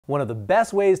One of the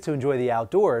best ways to enjoy the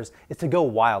outdoors is to go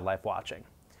wildlife watching.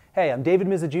 Hey, I'm David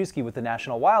Mizejewski with the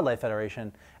National Wildlife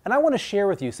Federation, and I want to share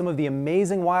with you some of the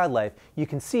amazing wildlife you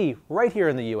can see right here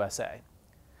in the USA.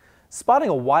 Spotting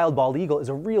a wild bald eagle is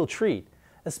a real treat,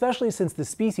 especially since the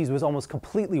species was almost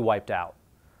completely wiped out.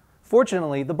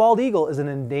 Fortunately, the bald eagle is an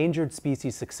endangered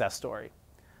species success story.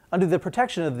 Under the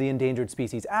Protection of the Endangered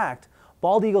Species Act,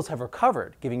 bald eagles have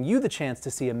recovered, giving you the chance to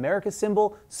see America's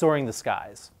symbol soaring the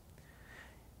skies.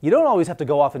 You don't always have to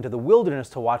go off into the wilderness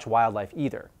to watch wildlife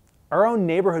either. Our own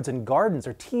neighborhoods and gardens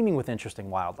are teeming with interesting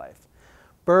wildlife.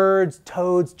 Birds,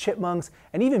 toads, chipmunks,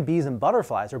 and even bees and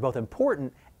butterflies are both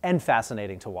important and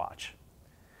fascinating to watch.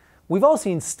 We've all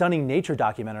seen stunning nature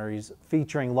documentaries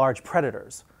featuring large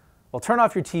predators. Well, turn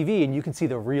off your TV and you can see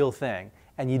the real thing,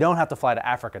 and you don't have to fly to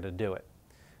Africa to do it.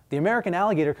 The American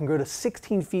alligator can grow to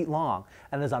 16 feet long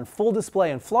and is on full display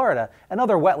in Florida and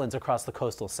other wetlands across the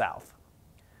coastal South.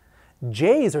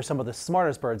 Jays are some of the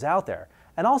smartest birds out there,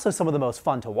 and also some of the most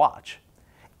fun to watch.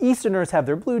 Easterners have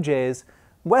their blue jays,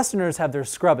 Westerners have their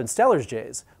scrub and Steller's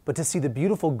jays, but to see the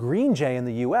beautiful green jay in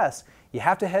the US, you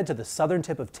have to head to the southern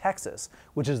tip of Texas,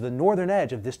 which is the northern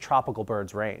edge of this tropical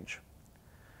bird's range.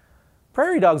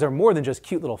 Prairie dogs are more than just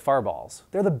cute little furballs.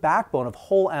 They're the backbone of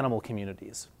whole animal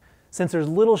communities. Since there's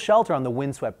little shelter on the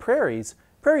windswept prairies,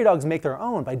 prairie dogs make their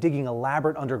own by digging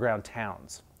elaborate underground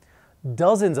towns.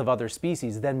 Dozens of other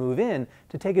species then move in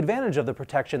to take advantage of the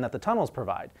protection that the tunnels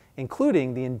provide,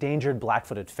 including the endangered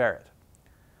black-footed ferret.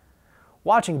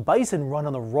 Watching bison run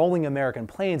on the rolling American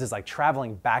plains is like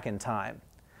traveling back in time.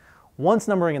 Once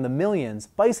numbering in the millions,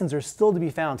 bisons are still to be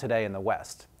found today in the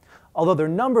West. Although their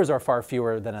numbers are far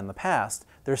fewer than in the past,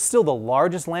 they're still the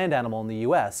largest land animal in the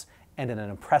US and an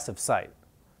impressive sight.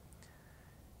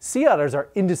 Sea otters are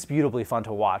indisputably fun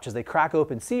to watch as they crack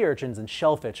open sea urchins and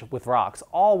shellfish with rocks,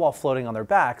 all while floating on their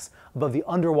backs above the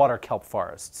underwater kelp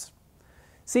forests.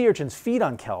 Sea urchins feed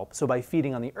on kelp, so by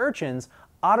feeding on the urchins,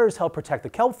 otters help protect the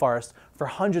kelp forest for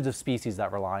hundreds of species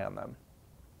that rely on them.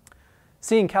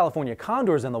 Seeing California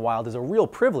condors in the wild is a real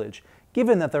privilege,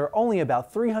 given that there are only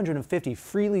about 350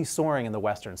 freely soaring in the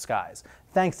western skies,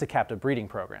 thanks to captive breeding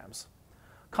programs.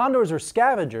 Condors are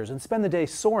scavengers and spend the day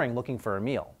soaring looking for a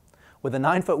meal. With a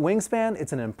 9-foot wingspan,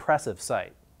 it's an impressive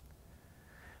sight.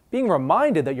 Being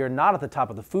reminded that you're not at the top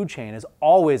of the food chain is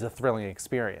always a thrilling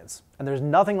experience, and there's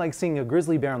nothing like seeing a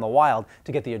grizzly bear in the wild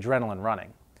to get the adrenaline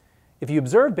running. If you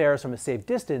observe bears from a safe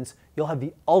distance, you'll have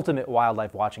the ultimate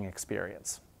wildlife watching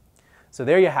experience. So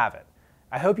there you have it.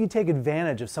 I hope you take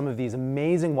advantage of some of these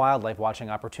amazing wildlife watching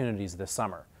opportunities this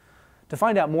summer. To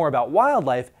find out more about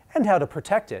wildlife and how to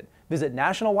protect it, visit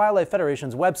National Wildlife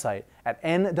Federation's website at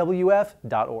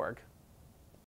nwf.org.